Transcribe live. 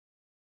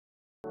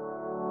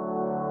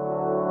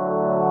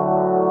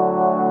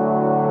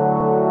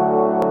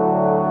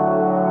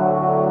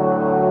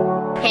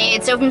Hey,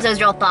 it's So from So's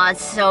Real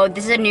Thoughts. So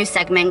this is a new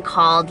segment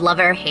called Love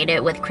It or Hate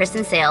It with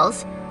Kristen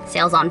Sales,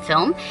 Sales on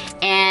Film.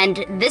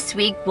 And this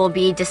week we'll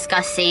be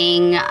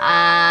discussing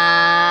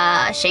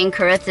Shane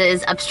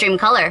Carruth's Upstream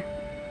Color.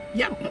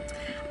 Yeah.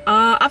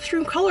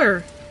 Upstream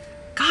Color.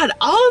 God,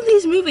 all of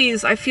these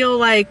movies, I feel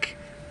like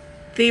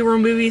they were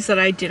movies that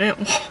I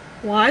didn't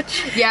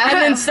watch.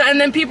 Yeah. And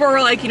then people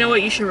were like, you know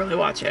what, you should really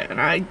watch it. And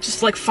I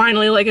just like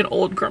finally, like an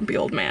old grumpy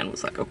old man,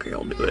 was like, okay,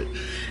 I'll do it.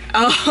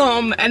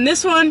 And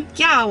this one,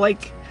 yeah,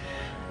 like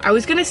I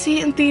was gonna see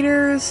it in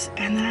theaters,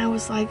 and then I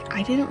was like,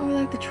 I didn't really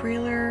like the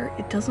trailer.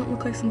 It doesn't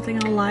look like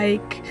something I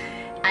like.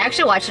 I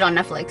actually watched it on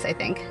Netflix, I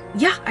think.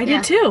 Yeah, I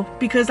did too,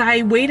 because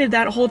I waited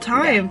that whole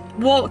time. Yeah.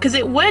 Well, because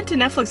it went to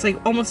Netflix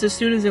like almost as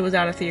soon as it was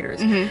out of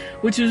theaters,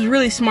 which was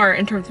really smart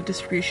in terms of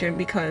distribution,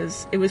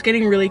 because it was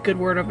getting really good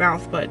word of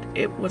mouth, but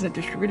it wasn't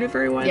distributed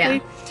very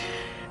widely.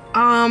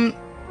 Yeah.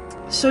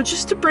 So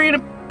just to bring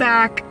it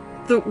back,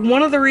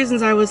 one of the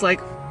reasons I was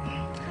like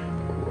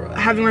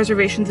having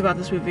reservations about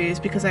this movie is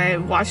because I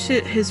watched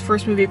his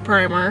first movie,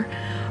 Primer,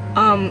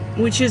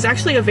 which is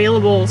actually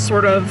available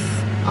sort of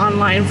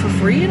online for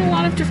free in a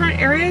lot of different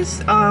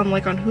areas,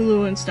 like on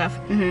Hulu and stuff.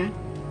 And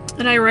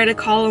I write a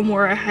column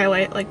where I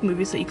highlight like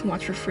movies that you can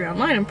watch for free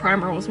online, and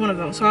Primer was one of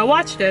them. So I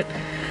watched it,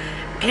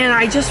 and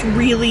I just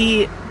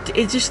really,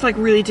 it just like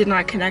really did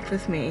not connect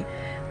with me.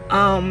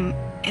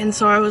 And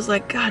so I was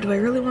like, God, do I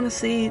really want to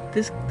see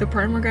the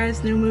Primer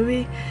guy's new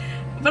movie?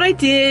 But I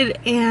did,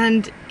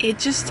 and it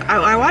just,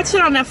 I watched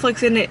it on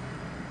Netflix, and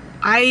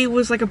I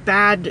was like a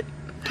bad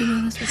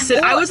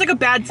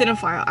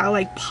cinephile. I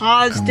like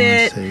paused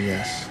it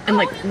and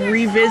like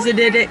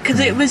revisited it, because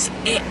it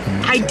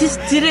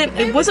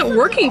wasn't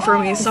working for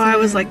me. So I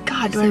was like,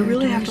 God, do I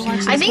really have to watch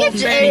this? I think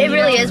it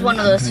really is one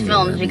of those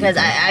films, because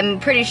I'm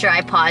pretty sure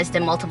I paused it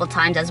multiple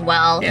times as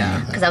well.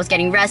 Yeah. Because I was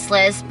getting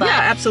restless. But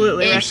yeah,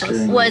 absolutely.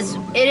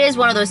 It is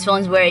one of those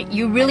films where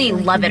you really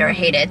love it or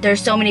hate it.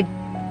 There's so many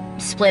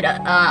split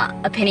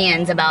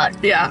opinions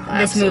about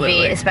this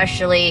movie,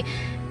 especially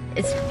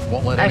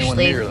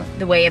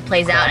the way it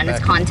plays out and its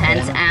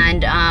content.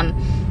 And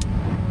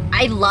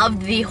I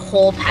loved the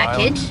whole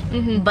package,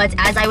 but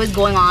as I was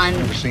going on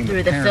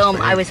through the film,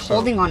 I was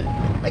holding on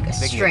like a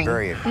string.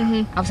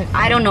 I was like,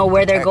 I don't know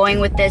where they're going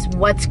with this,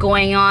 what's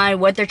going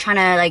on, what they're trying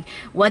to, like,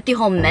 what the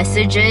whole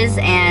message is.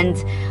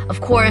 And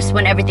of course,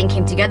 when everything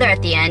came together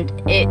at the end,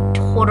 it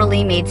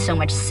totally made so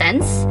much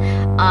sense.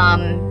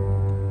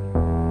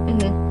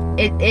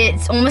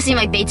 It almost seemed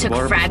like they took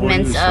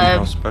fragments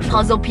of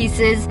puzzle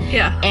pieces,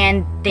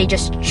 and they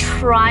just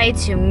tried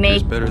to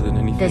make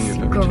this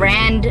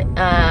grand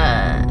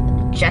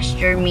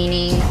gesture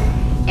meaning,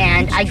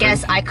 and I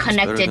guess I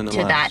connected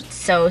to that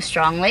so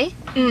strongly.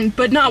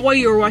 But not while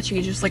you were watching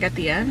it, just like at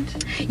the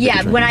end?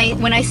 Yeah, when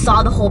I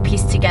saw the whole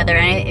piece together,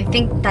 and I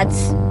think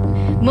that's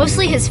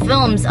mostly his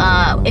films.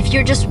 If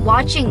you're just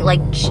watching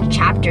like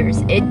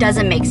chapters, it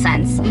doesn't make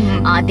sense.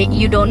 That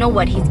you don't know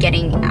what he's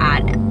getting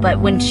at, but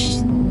when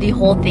the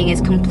whole thing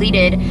is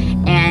completed,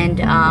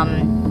 and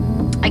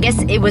I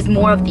guess it was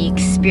more of the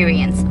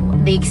experience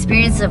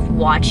of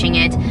watching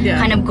it,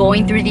 kind of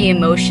going through the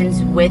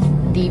emotions with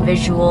the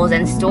visuals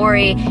and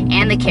story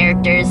and the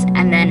characters,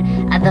 and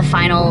then at the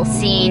final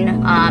scene,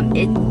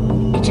 it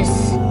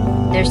just,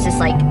 there's this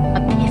like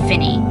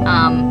epiphany.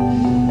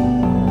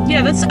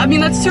 Yeah,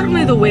 that's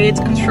certainly the way it's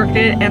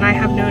constructed, and I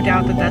have no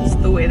doubt that that's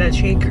the way that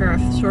Shane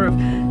Carruth sort of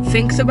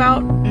thinks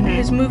about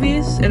his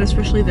movies, and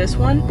especially this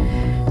one.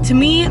 To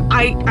me,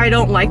 I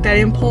don't like that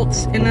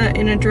impulse in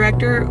a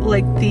director.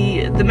 Like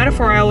the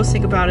metaphor I always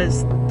think about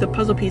is the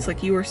puzzle piece,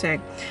 like you were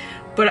saying.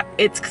 But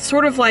it's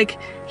sort of like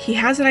he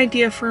has an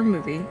idea for a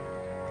movie,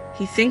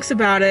 he thinks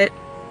about it,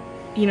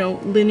 you know,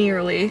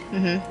 linearly.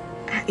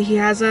 He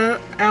has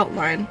a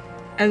outline,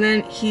 and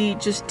then he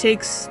just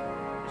takes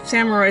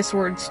samurai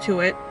swords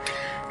to it.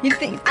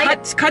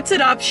 Cuts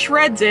it up,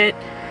 shreds it,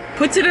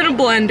 puts it in a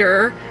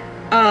blender,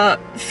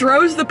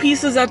 throws the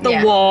pieces at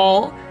the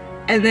wall,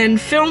 and then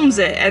films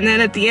it. And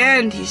then at the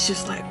end, he's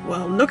just like,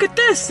 well, look at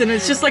this. And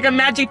it's just like a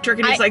magic trick,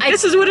 and he's like,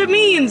 this is what it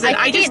means. And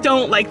I just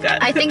don't like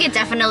that. I think it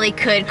definitely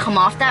could come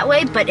off that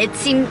way, but it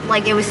seemed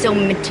like it was so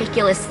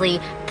meticulously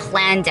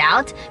planned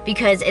out,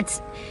 because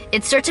it's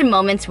certain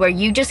moments where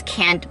you just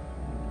can't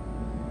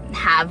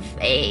have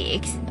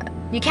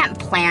you can't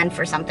plan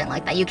for something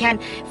like that. You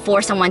can't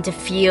force someone to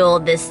feel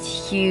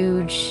this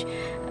huge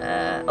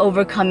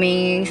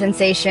overcoming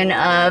sensation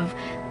of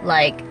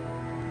like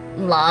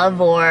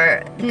love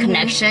or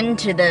connection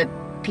to the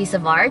piece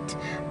of art.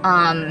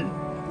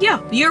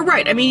 Yeah, you're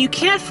right. I mean, you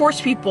can't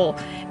force people.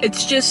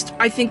 It's just,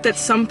 I think that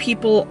some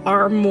people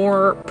are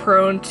more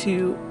prone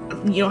to,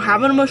 you know,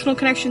 have an emotional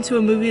connection to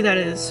a movie that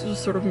is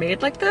sort of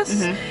made like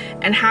this,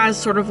 and has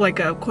sort of like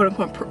a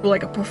quote-unquote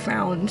like a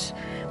profound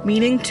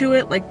meaning to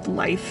it, like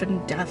life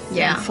and death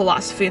and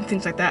philosophy and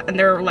things like that. And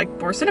there are like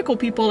more cynical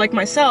people like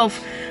myself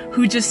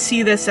who just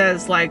see this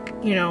as like,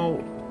 you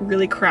know,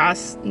 really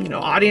crass, you know,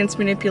 audience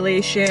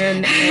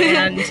manipulation.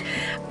 And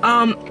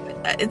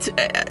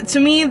to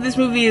me, this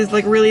movie is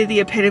like really the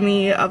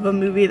epitome of a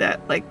movie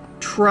that like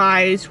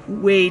tries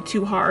way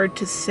too hard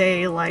to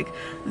say like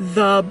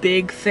the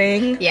big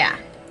thing. Yeah.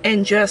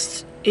 And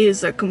just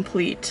is a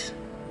complete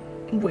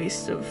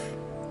waste of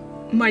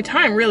my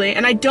time, really.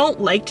 And I don't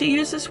like to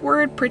use this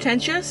word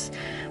pretentious,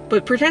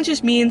 but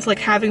pretentious means like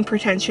having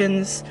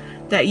pretensions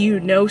that you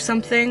know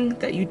something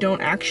that you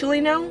don't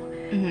actually know.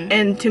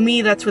 And to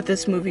me, that's what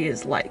this movie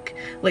is like.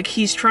 Like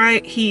he's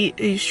trying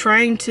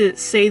to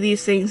say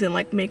these things and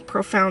like make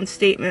profound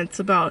statements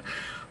about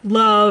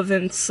love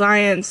and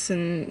science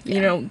and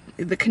you know,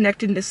 the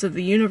connectedness of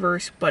the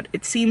universe, but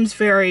it seems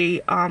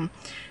very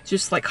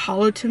just like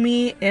hollow to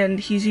me. And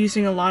he's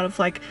using a lot of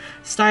like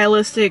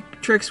stylistic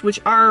tricks, which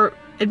are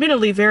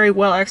admittedly very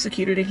well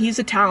executed, and he's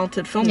a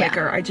talented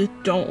filmmaker. I just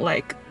don't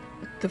like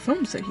the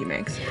films that he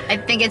makes. I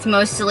think it's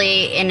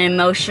mostly an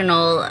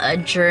emotional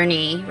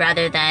journey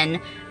rather than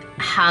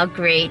how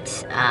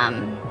great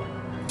I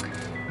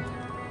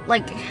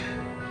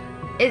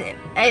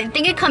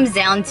think it comes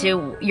down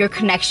to your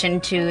connection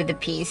to the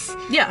piece.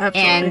 Yeah,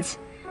 absolutely. And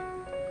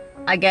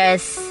I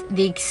guess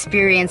the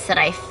experience that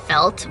I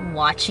felt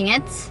watching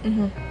it,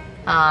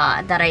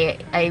 that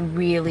I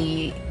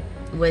really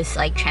was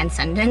like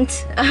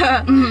transcendent. But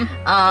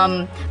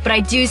I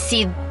do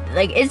see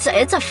like it's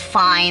a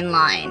fine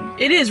line.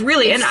 It is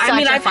really, it's and I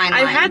mean I've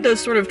had those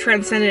sort of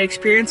transcendent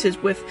experiences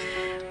with,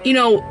 you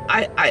know,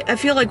 I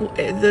feel like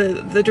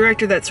the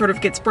director that sort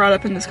of gets brought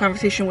up in this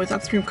conversation with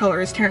Upstream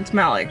Color is Terrence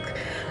Malick,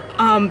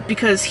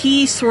 because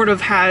he sort of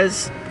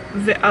has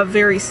a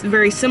very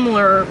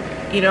similar,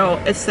 you know,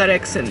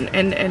 aesthetics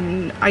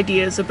and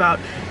ideas about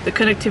the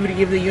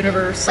connectivity of the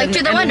universe. Like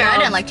To the Wonder. I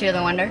didn't like To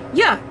the Wonder.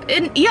 Yeah,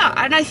 and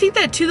I think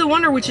that To the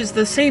Wonder, which is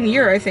the same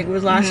year, I think it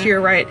was last year,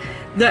 right?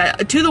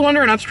 The To the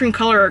Wonder and Upstream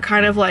Color are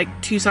kind of like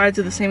two sides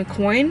of the same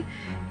coin,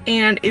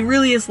 and it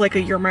really is like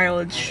a your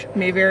mileage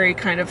may vary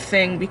kind of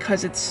thing,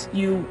 because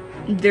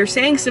they're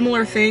saying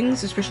similar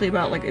things, especially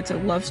about like it's a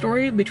love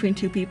story between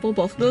two people,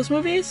 both of those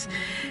movies.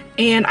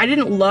 And I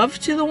didn't love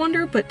To the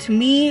Wonder, but to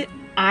me,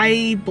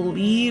 I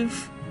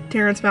believe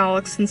Terrence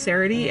Malick's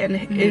sincerity and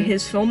in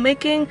his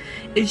filmmaking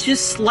is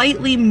just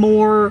slightly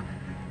more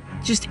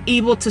just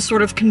able to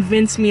sort of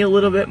convince me a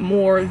little bit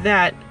more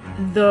that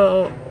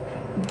the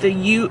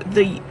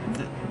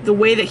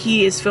way that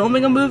he is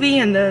filming a movie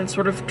and the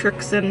sort of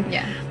tricks and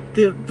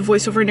the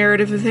voiceover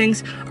narrative and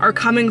things are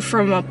coming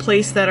from a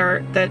place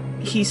that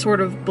he sort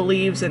of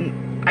believes,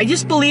 and I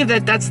just believe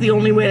that that's the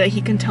only way that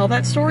he can tell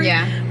that story.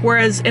 Yeah.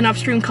 Whereas in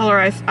Upstream Color,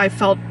 I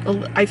felt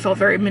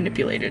very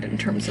manipulated in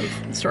terms of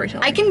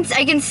storytelling. I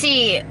can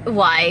see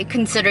why,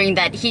 considering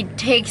that he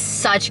takes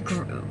such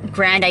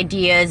grand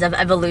ideas of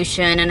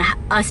evolution and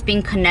us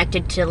being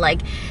connected to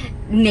like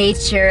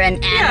nature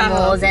and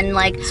animals and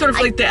like sort of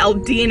like the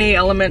DNA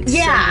elements.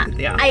 Yeah.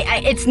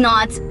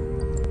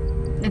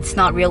 It's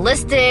not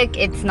realistic.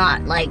 It's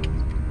not like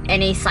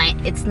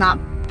it's not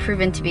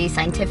proven to be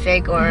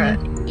scientific or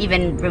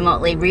even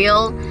remotely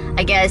real.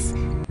 I guess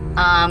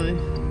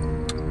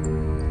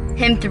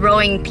him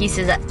throwing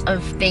pieces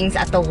of things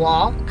at the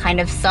wall kind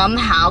of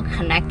somehow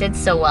connected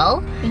so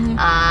well.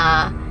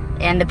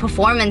 And the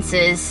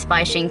performances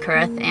by Shane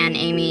Carruth and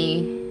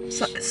Amy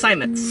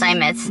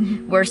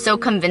Seimetz were so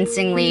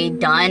convincingly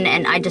done,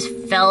 and I just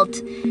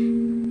felt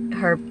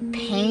her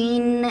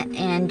pain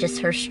and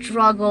just her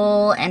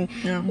struggle and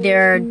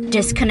their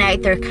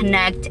disconnect, their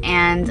connect,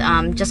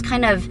 and just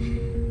kind of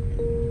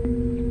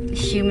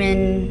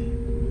human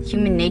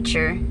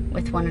nature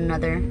with one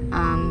another.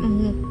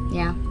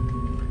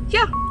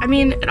 Yeah, I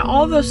mean, and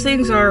all of those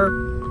things are,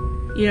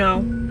 you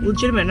know,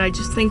 legitimate, and I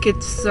just think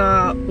it's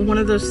one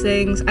of those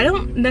things. I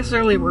don't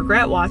necessarily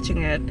regret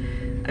watching it.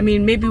 I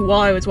mean, maybe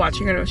while I was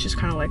watching it, I was just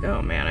kind of like,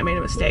 oh man, I made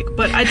a mistake.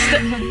 But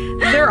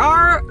there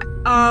are,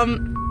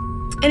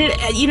 and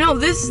it, you know,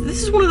 this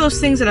is one of those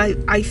things that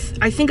I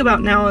think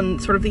about now in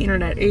sort of the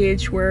internet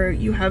age, where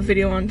you have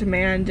video on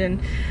demand, and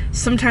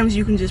sometimes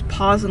you can just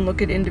pause and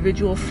look at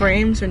individual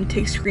frames and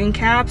take screen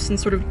caps and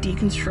sort of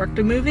deconstruct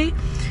a movie.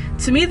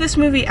 To me, this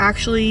movie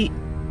actually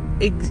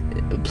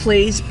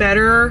plays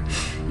better,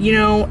 you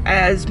know,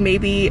 as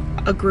maybe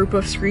a group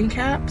of screen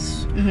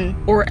caps,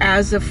 or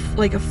as a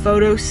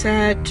photo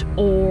set,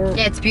 or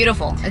it's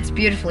beautiful. It's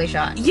beautifully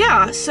shot.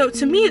 Yeah, so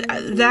to me,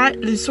 that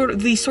is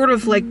the sort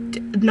of like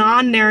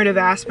non-narrative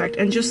aspect,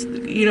 and just,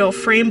 you know,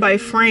 frame by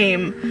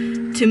frame,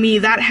 to me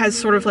that has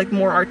sort of like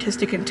more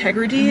artistic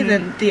integrity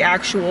than the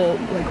actual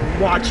like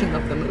watching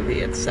of the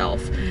movie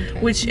itself,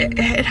 which it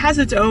has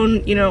its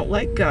own, you know,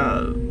 like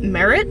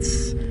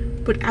merits.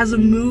 But as a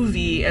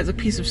movie, as a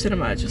piece of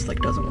cinema, it just like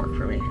doesn't work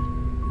for me.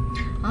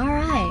 All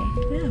right.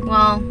 Yeah.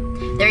 Well,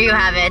 there you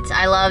have it.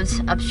 I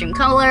loved Upstream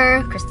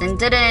Color. Kristen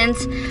didn't.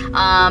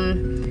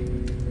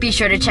 Be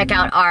sure to check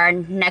out our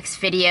next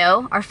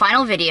video, our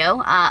final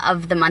video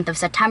of the month of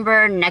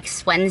September,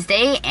 next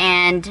Wednesday,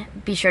 and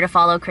be sure to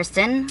follow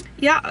Kristen.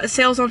 Yeah,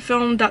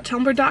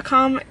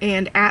 salesonfilm.tumblr.com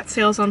and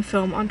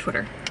 @salesonfilm on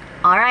Twitter.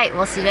 All right.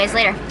 We'll see you guys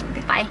later.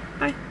 Bye.